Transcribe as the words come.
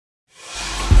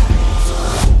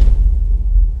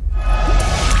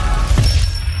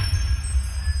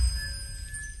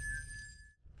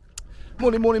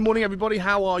Morning everybody,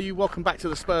 how are you? Welcome back to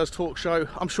the Spurs Talk Show.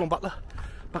 I'm Sean Butler,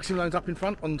 Buxton Loans up in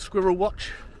front on Squirrel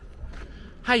Watch.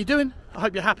 How you doing? I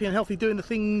hope you're happy and healthy doing the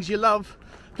things you love.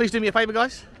 Please do me a favour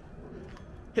guys,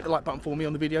 hit the like button for me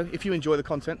on the video if you enjoy the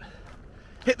content.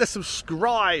 Hit the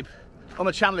subscribe on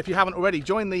the channel if you haven't already.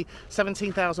 Join the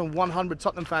 17,100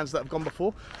 Tottenham fans that have gone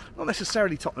before. Not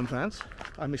necessarily Tottenham fans,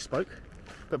 I misspoke,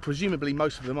 but presumably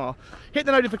most of them are. Hit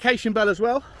the notification bell as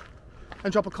well.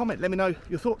 And drop a comment, let me know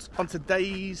your thoughts on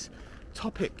today's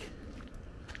topic.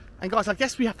 And guys, I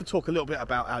guess we have to talk a little bit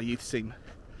about our youth team.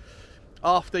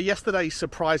 After yesterday's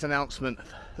surprise announcement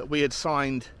that we had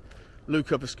signed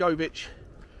LUCA Vuskovic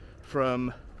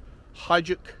from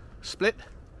Hajduk Split.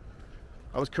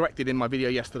 I was corrected in my video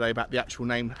yesterday about the actual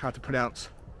name, how to pronounce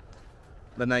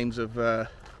the names of the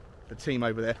team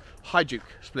over there. Hajduk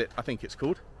Split, I think it's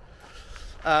called.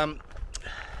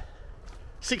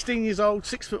 16 years old,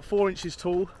 6'4"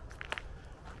 tall.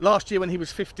 Last year when he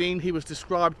was 15, he was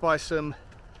described by some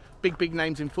big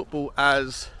names in football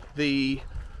as the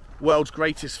world's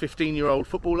greatest 15-year-old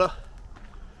footballer,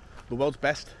 the world's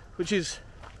best, which is,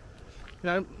 you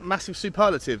know, massive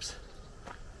superlatives.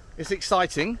 It's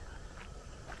exciting.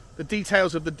 The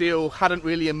details of the deal hadn't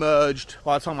really emerged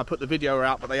by the time I put the video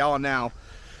out, but they are now.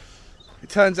 It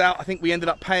turns out, I think we ended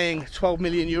up paying 12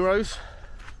 million euros,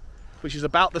 which is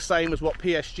about the same as what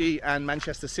PSG and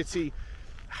Manchester City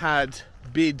had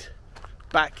bid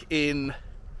back in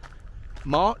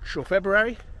March or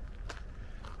February.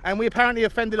 And we apparently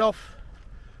have fended off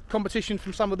competition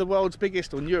from some of the world's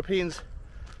biggest, or Europeans'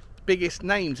 biggest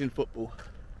names in football.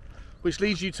 Which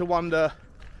leads you to wonder,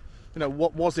 you know,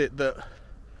 what was it that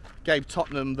gave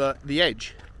Tottenham the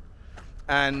edge?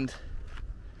 And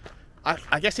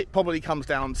I guess it probably comes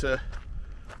down to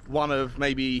one of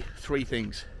maybe three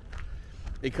things.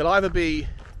 It could either be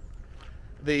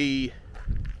the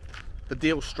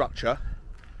deal structure,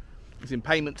 as in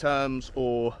payment terms,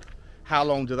 or how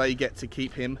long do they get to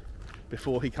keep him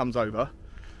before he comes over.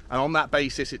 And on that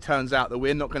basis, it turns out that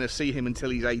we're not going to see him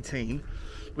until he's 18,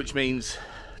 which means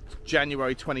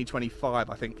January 2025,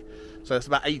 I think. So it's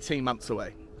about 18 months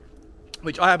away,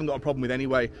 which I haven't got a problem with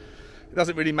anyway. It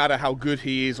doesn't really matter how good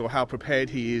he is or how prepared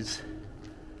he is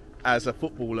as a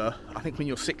footballer. I think when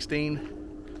you're 16,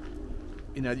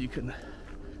 you know,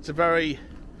 it's a very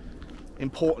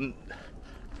important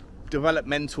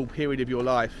developmental period of your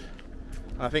life.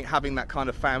 And I think having that kind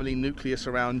of family nucleus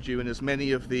around you and as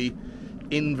many of the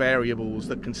invariables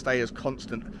that can stay as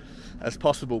constant as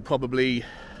possible probably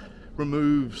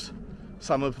removes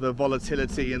some of the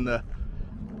volatility and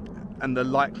the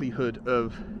likelihood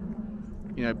of,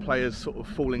 you know, players sort of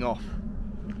falling off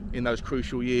in those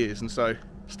crucial years. And so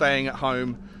staying at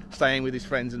home, staying with his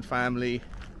friends and family,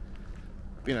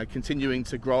 you know, continuing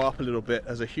to grow up a little bit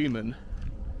as a human,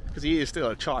 because he is still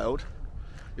a child,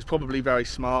 is probably very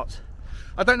smart.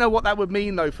 I don't know what that would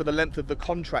mean though for the length of the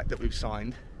contract that we've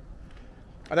signed.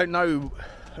 I don't know,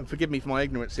 and forgive me for my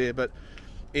ignorance here, but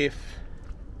if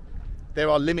there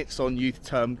are limits on youth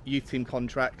team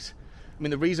contracts. I mean,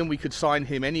 the reason we could sign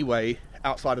him anyway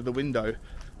outside of the window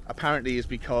apparently is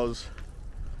because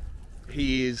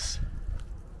he'd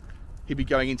be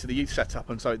going into the youth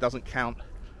setup, and so it doesn't count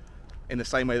in the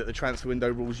same way that the transfer window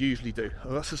rules usually do.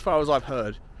 Well, that's as far as I've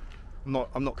heard.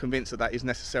 I'm not convinced that that is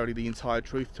necessarily the entire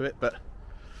truth to it, but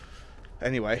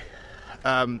anyway.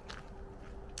 But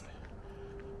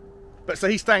so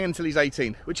he's staying until he's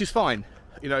 18, which is fine.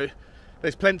 You know,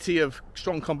 there's plenty of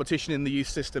strong competition in the youth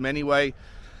system anyway,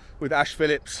 with Ash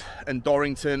Phillips and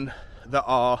Dorrington that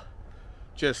are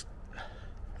just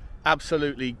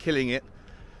absolutely killing it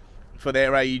for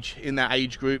their age, in that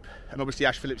age group. And obviously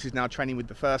Ash Phillips is now training with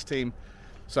the first team,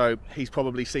 so he's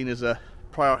probably seen as a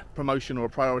promotion or a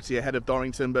priority ahead of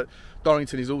Dorrington. But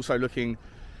Dorrington is also looking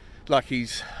like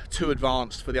he's too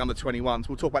advanced for the under-21s.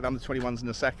 We'll talk about the under-21s in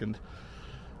a second.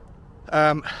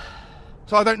 So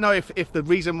I don't know if the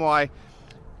reason why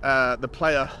the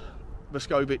player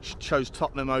Vuskovic chose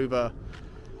Tottenham over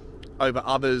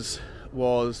others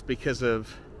was because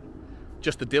of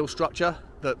just the deal structure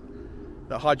that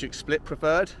Hajduk Split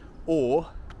preferred, or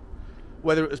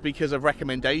whether it was because of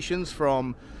recommendations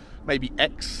from maybe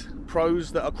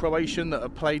ex-pros that are Croatian that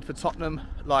have played for Tottenham,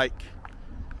 like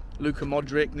Luka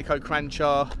Modric, Niko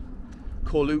Kranjčar,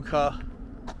 Korluka.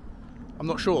 I'm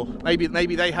not sure. Maybe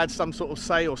they had some sort of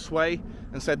say or sway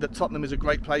and said that Tottenham is a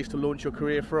great place to launch your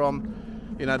career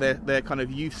from. You know, they're kind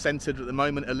of youth-centered at the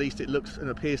moment. At least it looks and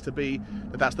appears to be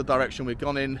that that's the direction we've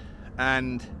gone in,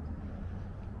 and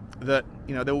that,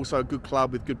 you know, they're also a good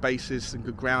club with good basis and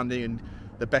good grounding and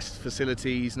the best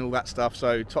facilities and all that stuff.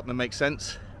 So Tottenham makes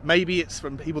sense. Maybe it's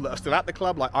from people that are still at the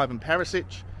club, like Ivan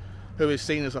Perisic, who is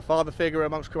seen as a father figure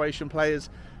amongst Croatian players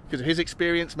because of his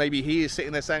experience. Maybe he is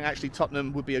sitting there saying, actually,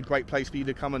 Tottenham would be a great place for you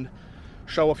to come and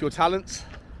show off your talents.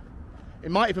 It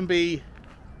might even be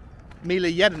Mile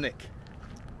Jedinak,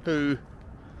 who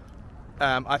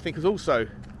I think is also,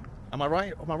 am I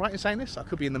right in saying this? I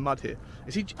could be in the mud here.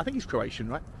 Is he? I think he's Croatian,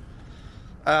 right?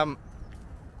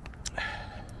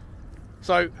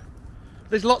 So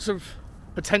there's lots of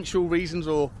potential reasons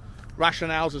or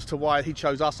rationales as to why he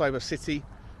chose us over City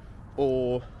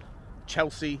or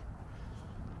Chelsea,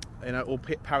 you know, or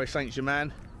Paris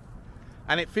Saint-Germain.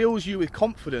 And it fills you with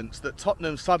confidence that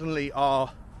Tottenham suddenly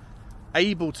are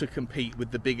able to compete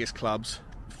with the biggest clubs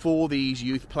for these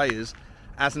youth players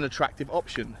as an attractive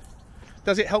option.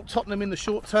 Does it help Tottenham in the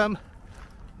short term?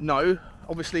 No.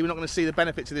 Obviously, we're not going to see the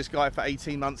benefits of this guy for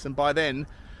 18 months, and by then,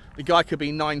 the guy could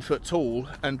be 9 foot tall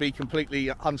and be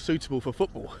completely unsuitable for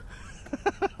football.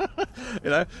 You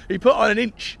know, he put on an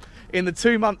inch in the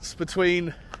 2 months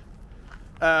between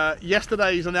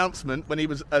yesterday's announcement, when he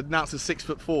was announced as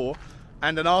 6'4",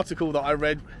 and an article that I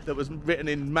read that was written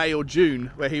in May or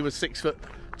June where he was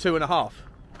 6'2.5"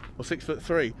 or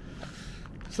 6'3".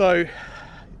 So,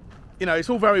 you know, it's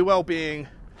all very well being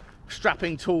a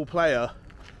strapping, tall player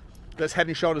that's head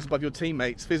and shoulders above your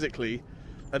teammates physically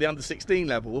at the under-16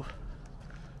 level,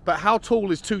 but how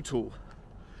tall is too tall?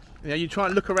 You know, you try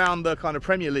and look around the kind of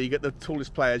Premier League at the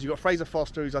tallest players. You've got Fraser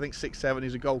Foster, who's I think 6'7",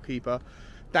 who's a goalkeeper.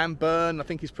 Dan Burn, I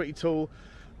think he's pretty tall.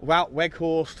 Wout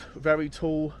Weghorst, very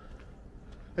tall.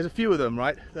 There's a few of them,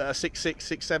 right, that are 6'6",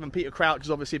 6'7". Peter Crouch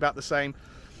is obviously about the same.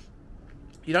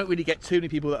 You don't really get too many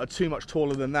people that are too much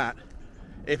taller than that,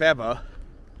 if ever,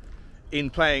 in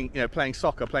playing, you know, playing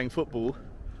soccer, playing football.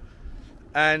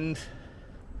 And,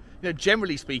 you know,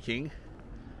 generally speaking,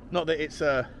 not that it's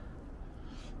a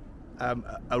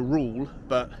rule,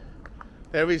 but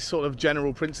there is sort of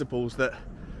general principles that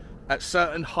at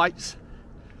certain heights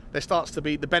there starts to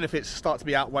be, the benefits start to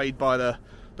be outweighed by the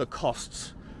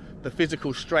costs, the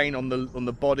physical strain on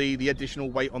the body, the additional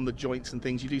weight on the joints and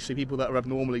things. You do see people that are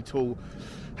abnormally tall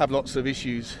have lots of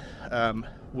issues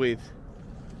with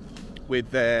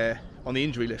their on the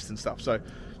injury list and stuff. So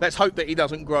let's hope that he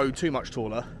doesn't grow too much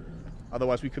taller,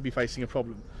 otherwise we could be facing a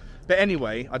problem. But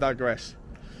anyway, I digress.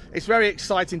 It's very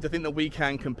exciting to think that we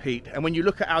can compete. And when you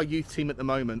look at our youth team at the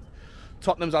moment,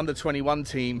 Tottenham's under-21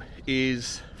 team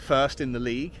is first in the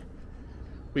league.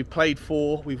 We've played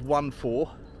 4, we've won 4.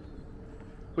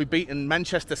 We've beaten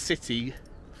Manchester City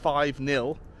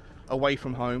 5-0 away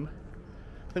from home.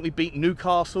 I think we beat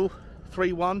Newcastle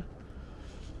 3-1.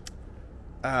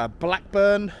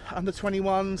 Blackburn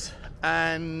under-21s,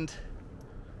 and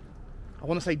I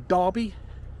want to say Derby.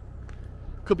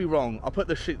 Could be wrong. I'll put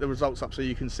the results up so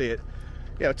you can see it.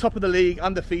 Yeah, top of the league,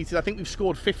 undefeated. I think we've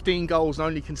scored 15 goals and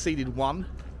only conceded 1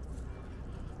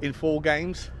 in 4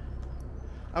 games.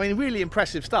 I mean, really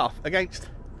impressive stuff against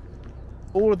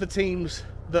all of the teams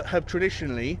that have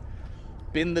traditionally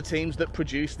been the teams that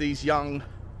produce these young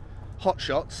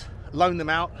hotshots, loan them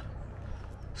out,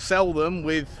 sell them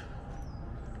with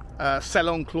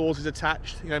sell-on clauses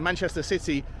attached. You know, Manchester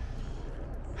City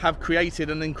have created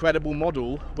an incredible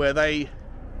model where they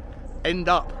end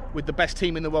up with the best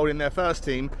team in the world in their first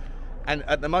team, and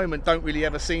at the moment don't really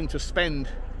ever seem to spend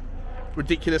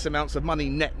ridiculous amounts of money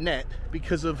net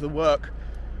because of the work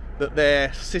that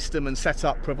their system and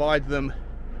setup provide them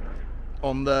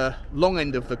on the long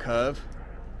end of the curve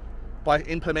by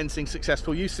implementing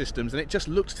successful youth systems. And it just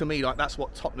looks to me like that's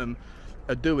what Tottenham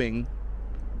are doing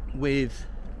with,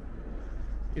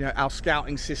 you know, our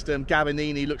scouting system.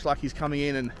 Gabbiadini looks like he's coming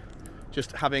in and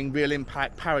just having real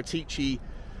impact. Paratici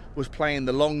was playing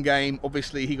the long game.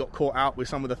 Obviously he got caught out with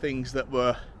some of the things that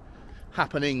were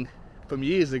happening from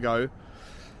years ago.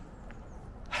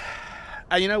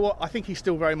 And you know what? I think he's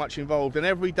still very much involved. And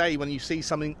every day when you see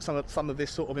some of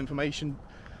this sort of information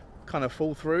kind of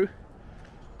fall through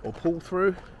or pull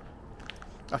through,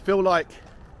 I feel like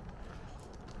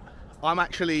I'm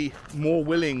actually more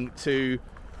willing to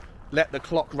let the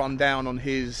clock run down on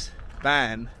his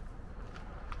ban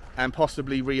and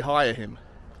possibly rehire him.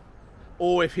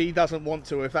 Or if he doesn't want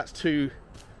to, or if that's too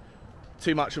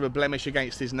much of a blemish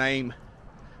against his name,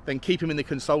 then keep him in the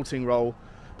consulting role,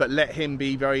 but let him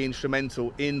be very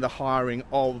instrumental in the hiring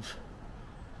of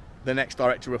the next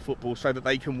director of football so that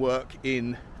they can work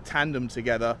in tandem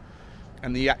together,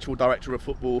 and the actual director of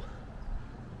football,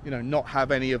 you know, not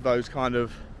have any of those kind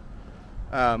of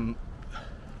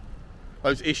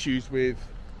those issues with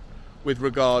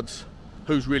regards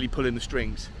who's really pulling the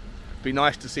strings. It'd be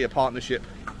nice to see a partnership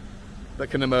that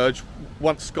can emerge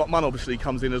once Scott Munn obviously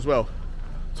comes in as well.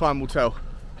 Time will tell.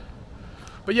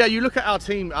 But yeah, you look at our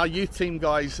team, our youth team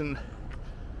guys, and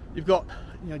you've got,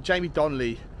 you know, Jamie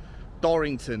Donnelly,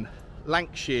 Dorrington,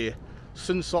 Lancashire,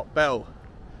 Sunsot Bell.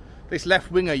 This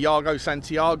left winger, Iago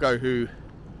Santiago, who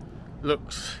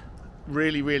looks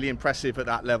really, really impressive at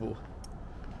that level.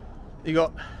 You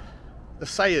got the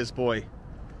Sayers boy,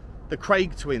 the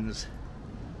Craig twins.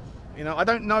 You know, I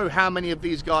don't know how many of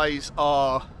these guys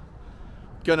are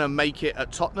gonna make it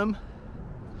at Tottenham,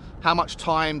 how much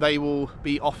time they will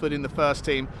be offered in the first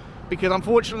team, because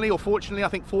unfortunately, or fortunately, I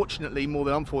think fortunately more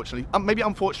than unfortunately, maybe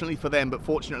unfortunately for them, but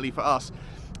fortunately for us,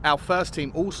 our first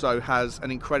team also has an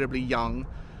incredibly young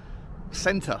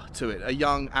centre to it, a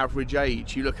young average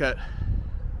age. You look at,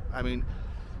 I mean,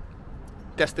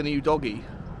 Destiny Udogie.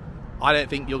 I don't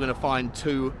think you're going to find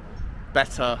two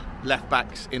better left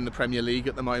backs in the Premier League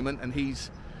at the moment, and he's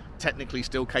technically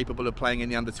still capable of playing in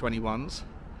the under-21s.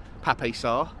 Pape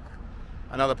Sarr,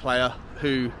 another player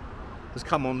who has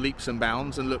come on leaps and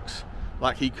bounds and looks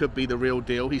like he could be the real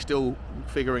deal. He's still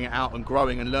figuring it out and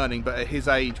growing and learning, but at his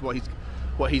age, what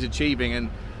he's achieving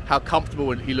and how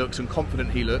comfortable he looks and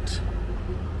confident he looks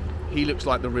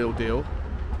like the real deal.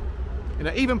 You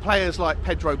know, even players like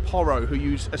Pedro Porro, who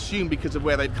you assume because of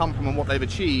where they've come from and what they've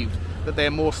achieved, that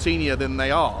they're more senior than they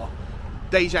are.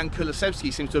 Dejan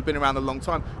Kulusevski seems to have been around a long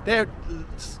time. They're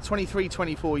 23,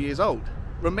 24 years old.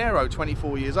 Romero,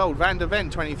 24 years old. Van der Ven,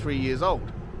 23 years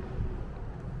old.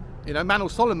 You know,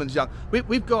 Manel Solomon's young.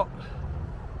 We've got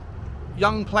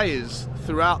young players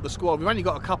throughout the squad. We've only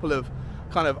got a couple of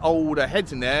kind of older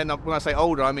heads in there. And when I say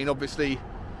older, I mean obviously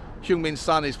Heung-min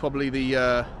Son is probably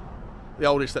the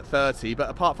oldest at 30,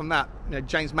 but apart from that, you know,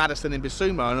 James Maddison and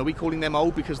Bissouma, and are we calling them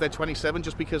old because they're 27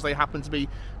 just because they happen to be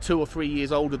 2 or 3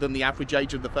 years older than the average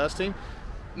age of the first team?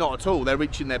 Not at all. They're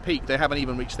reaching their peak. They haven't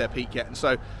even reached their peak yet. And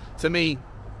so to me,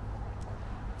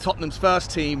 Tottenham's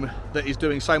first team that is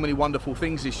doing so many wonderful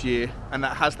things this year and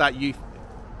that has that youth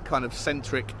kind of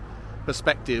centric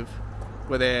perspective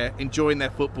where they're enjoying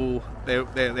their football,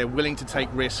 they're willing to take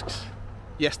risks.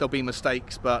 Yes, there'll be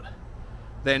mistakes, but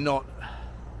they're not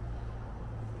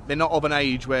of an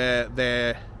age where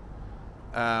they're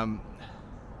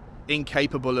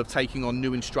incapable of taking on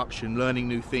new instruction, learning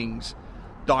new things,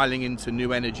 dialing into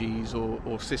new energies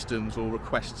or systems or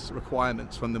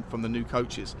requirements from the new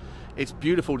coaches. It's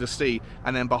beautiful to see.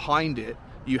 And then behind it,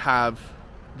 you have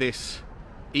this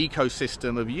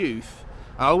ecosystem of youth.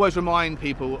 I always remind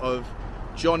people of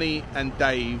Johnny and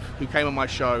Dave, who came on my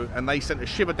show, and they sent a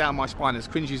shiver down my spine, as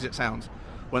cringy as it sounds,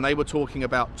 when they were talking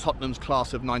about Tottenham's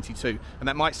class of '92. And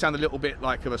that might sound a little bit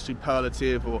like of a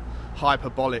superlative or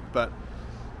hyperbolic, but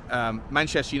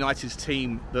Manchester United's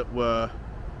team that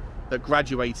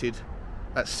graduated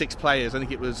at 6 players. I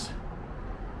think it was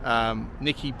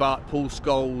Nicky Butt, Paul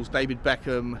Scholes, David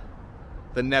Beckham,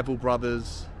 the Neville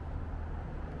brothers.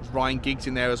 Was Ryan Giggs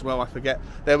in there as well? I forget.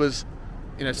 There was,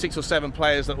 you know, 6 or 7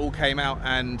 players that all came out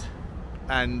and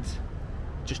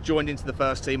just joined into the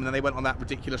first team, and then they went on that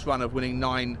ridiculous run of winning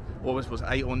 8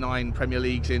 or 9 Premier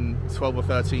Leagues in 12 or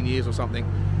 13 years or something.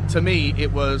 To me,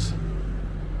 it was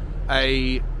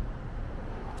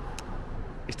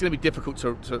it's going to be difficult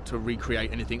to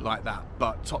recreate anything like that,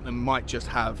 but Tottenham might just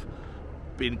have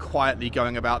been quietly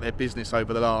going about their business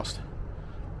over the last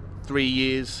 3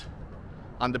 years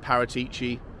under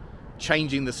Paratici,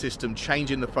 changing the system,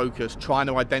 changing the focus, trying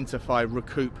to identify,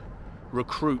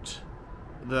 recruit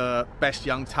the best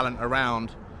young talent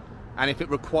around. And if it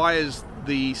requires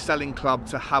the selling club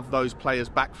to have those players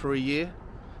back for a year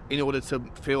in order to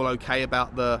feel okay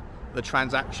about the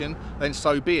transaction, then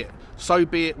so be it. So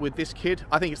be it with this kid.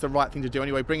 I think it's the right thing to do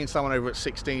anyway. Bringing someone over at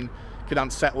 16 could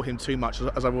unsettle him too much,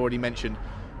 as I've already mentioned.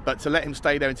 But to let him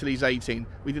stay there until he's 18,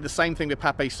 we did the same thing with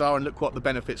Pape Sarr, and look what the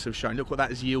benefits have shown. Look what that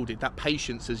has yielded. That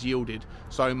patience has yielded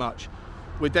so much.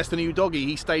 With Destiny Udogie,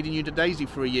 he stayed in Udinese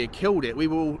for a year, killed it. We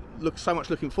were all so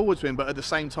much looking forward to him, but at the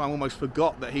same time almost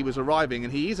forgot that he was arriving,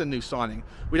 and he is a new signing.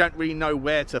 We don't really know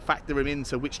where to factor him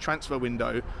into which transfer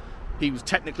window. He was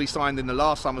technically signed in the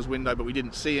last summer's window, but we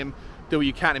didn't see him. Do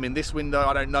you count him in this window?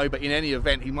 I don't know, but in any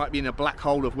event, he might be in a black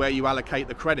hole of where you allocate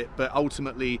the credit, but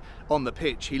ultimately, on the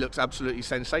pitch, he looks absolutely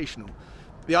sensational.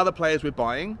 The other players we're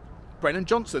buying, Brennan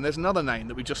Johnson, there's another name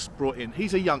that we just brought in.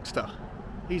 He's a youngster.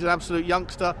 He's an absolute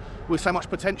youngster with so much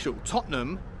potential.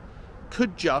 Tottenham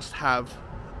could just have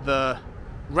the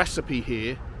recipe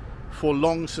here for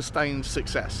long, sustained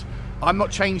success. I'm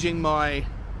not changing my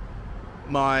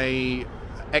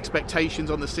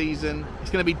expectations on the season. It's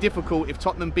going to be difficult if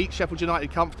Tottenham beat Sheffield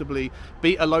United comfortably,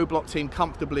 beat a low block team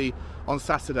comfortably on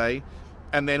Saturday,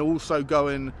 and then also go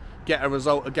and get a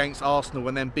result against Arsenal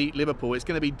and then beat Liverpool. It's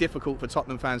going to be difficult for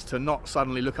Tottenham fans to not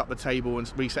suddenly look up the table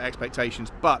and reset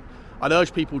expectations. But I'd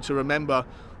urge people to remember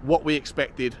what we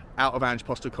expected out of Ange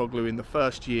Postecoglou in the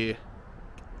first year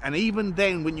And even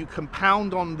then, when you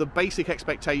compound on the basic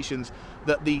expectations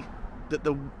that the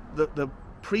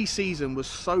pre-season was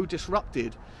so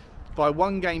disrupted by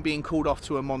one game being called off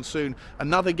to a monsoon,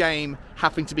 another game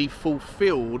having to be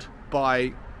fulfilled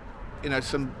by, you know,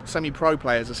 some semi-pro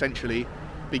players essentially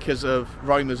because of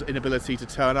Roma's inability to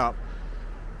turn up.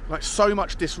 Like, so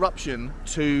much disruption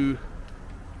to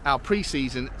our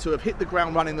pre-season to have hit the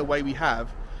ground running the way we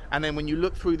have, and then when you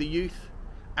look through the youth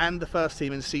and the first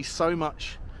team and see so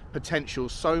much potential,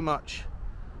 so much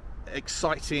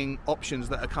exciting options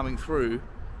that are coming through,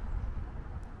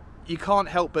 you can't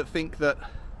help but think that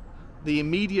the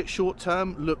immediate short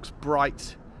term looks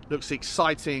bright, looks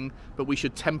exciting, but we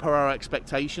should temper our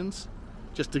expectations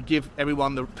just to give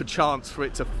everyone the chance for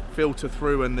it to filter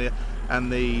through and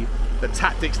the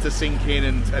tactics to sink in,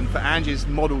 and for Ange's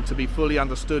model to be fully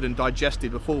understood and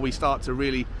digested before we start to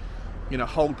really, you know,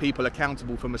 hold people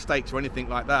accountable for mistakes or anything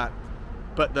like that.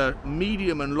 But the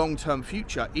medium and long-term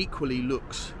future equally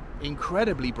looks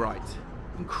incredibly bright.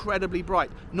 Incredibly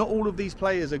bright. Not all of these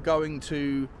players are going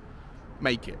to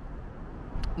make it.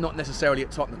 Not necessarily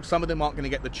at Tottenham. Some of them aren't going to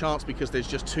get the chance because there's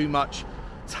just too much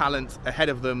talent ahead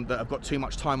of them that have got too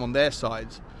much time on their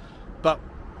sides. But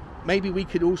maybe we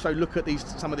could also look at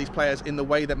some of these players in the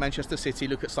way that Manchester City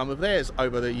look at some of theirs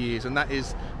over the years, and that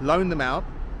is loan them out,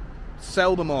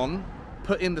 sell them on,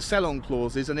 put in the sell-on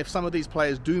clauses, and if some of these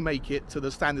players do make it to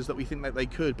the standards that we think that they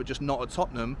could, but just not at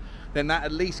Tottenham, then that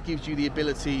at least gives you the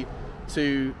ability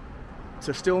to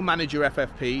still manage your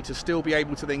FFP, to still be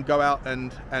able to then go out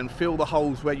and fill the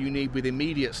holes where you need with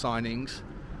immediate signings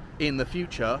in the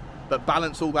future, but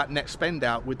balance all that net spend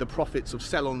out with the profits of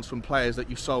sell-ons from players that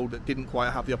you've sold that didn't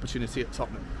quite have the opportunity at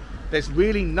Tottenham. There's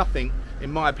really nothing, in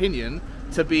my opinion,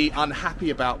 to be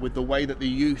unhappy about with the way that the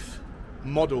youth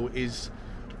model is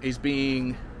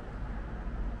being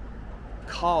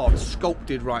carved,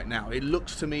 sculpted right now. It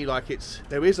looks to me like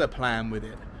there is a plan with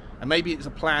it. And maybe it's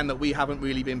a plan that we haven't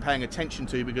really been paying attention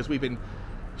to because we've been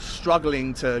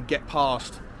struggling to get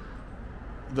past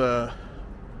the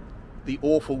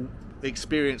awful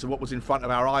experience of what was in front of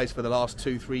our eyes for the last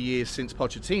 2-3 years since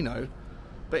Pochettino.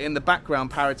 But in the background,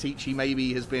 Paratici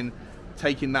maybe has been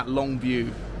taking that long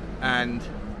view, and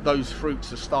those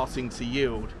fruits are starting to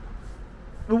yield.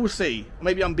 We'll see.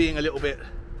 Maybe I'm being a little bit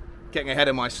getting ahead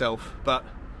of myself, but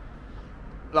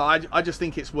I just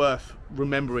think it's worth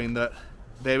remembering that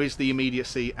there is the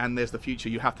immediacy and there's the future.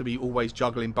 You have to be always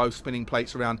juggling both, spinning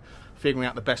plates around, figuring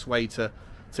out the best way to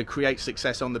create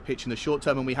success on the pitch in the short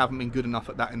term, and we haven't been good enough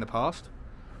at that in the past,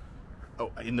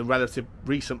 in the relative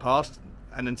recent past,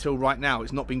 and until right now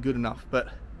it's not been good enough. But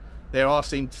there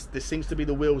seems to be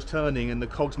the wheels turning and the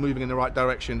cogs moving in the right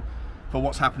direction for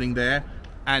what's happening there,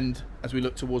 and as we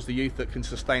look towards the youth that can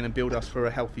sustain and build us for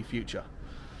a healthy future.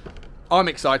 I'm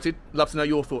excited. Love to know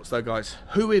your thoughts though, guys.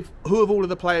 Who of all of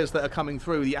the players that are coming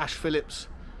through, the Ash Phillips,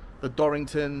 the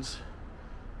Dorringtons,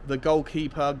 the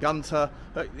goalkeeper, Gunter,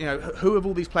 you know, who of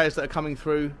all these players that are coming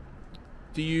through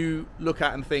do you look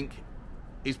at and think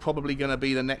is probably going to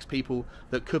be the next people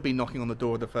that could be knocking on the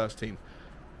door of the first team?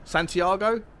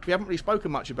 Santiago, we haven't really spoken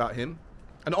much about him.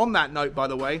 And on that note, by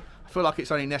the way, I feel like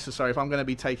it's only necessary if I'm going to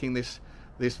be taking this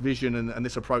vision and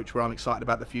this approach where I'm excited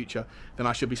about the future, then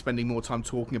I should be spending more time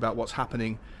talking about what's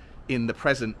happening in the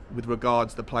present with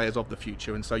regards to the players of the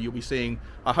future. And so you'll be seeing,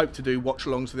 I hope to do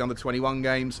watch-alongs for the under-21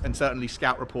 games, and certainly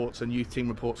scout reports and youth team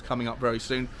reports coming up very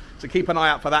soon. So keep an eye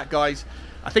out for that, guys.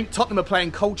 I think Tottenham are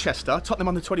playing Colchester. Tottenham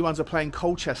under-21s are playing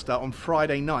Colchester on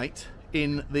Friday night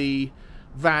in the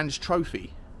Vans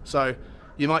Trophy. So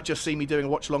you might just see me doing a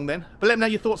watch-along then. But let me know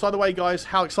your thoughts either way, guys.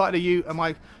 How excited are you? Am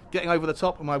I getting over the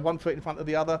top? Am I one foot in front of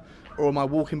the other? Or am I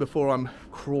walking before I'm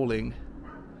crawling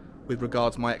with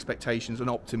regards to my expectations and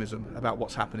optimism about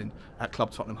what's happening at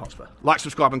Club Tottenham Hotspur? Like,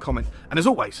 subscribe and comment. And as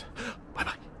always,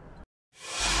 bye-bye.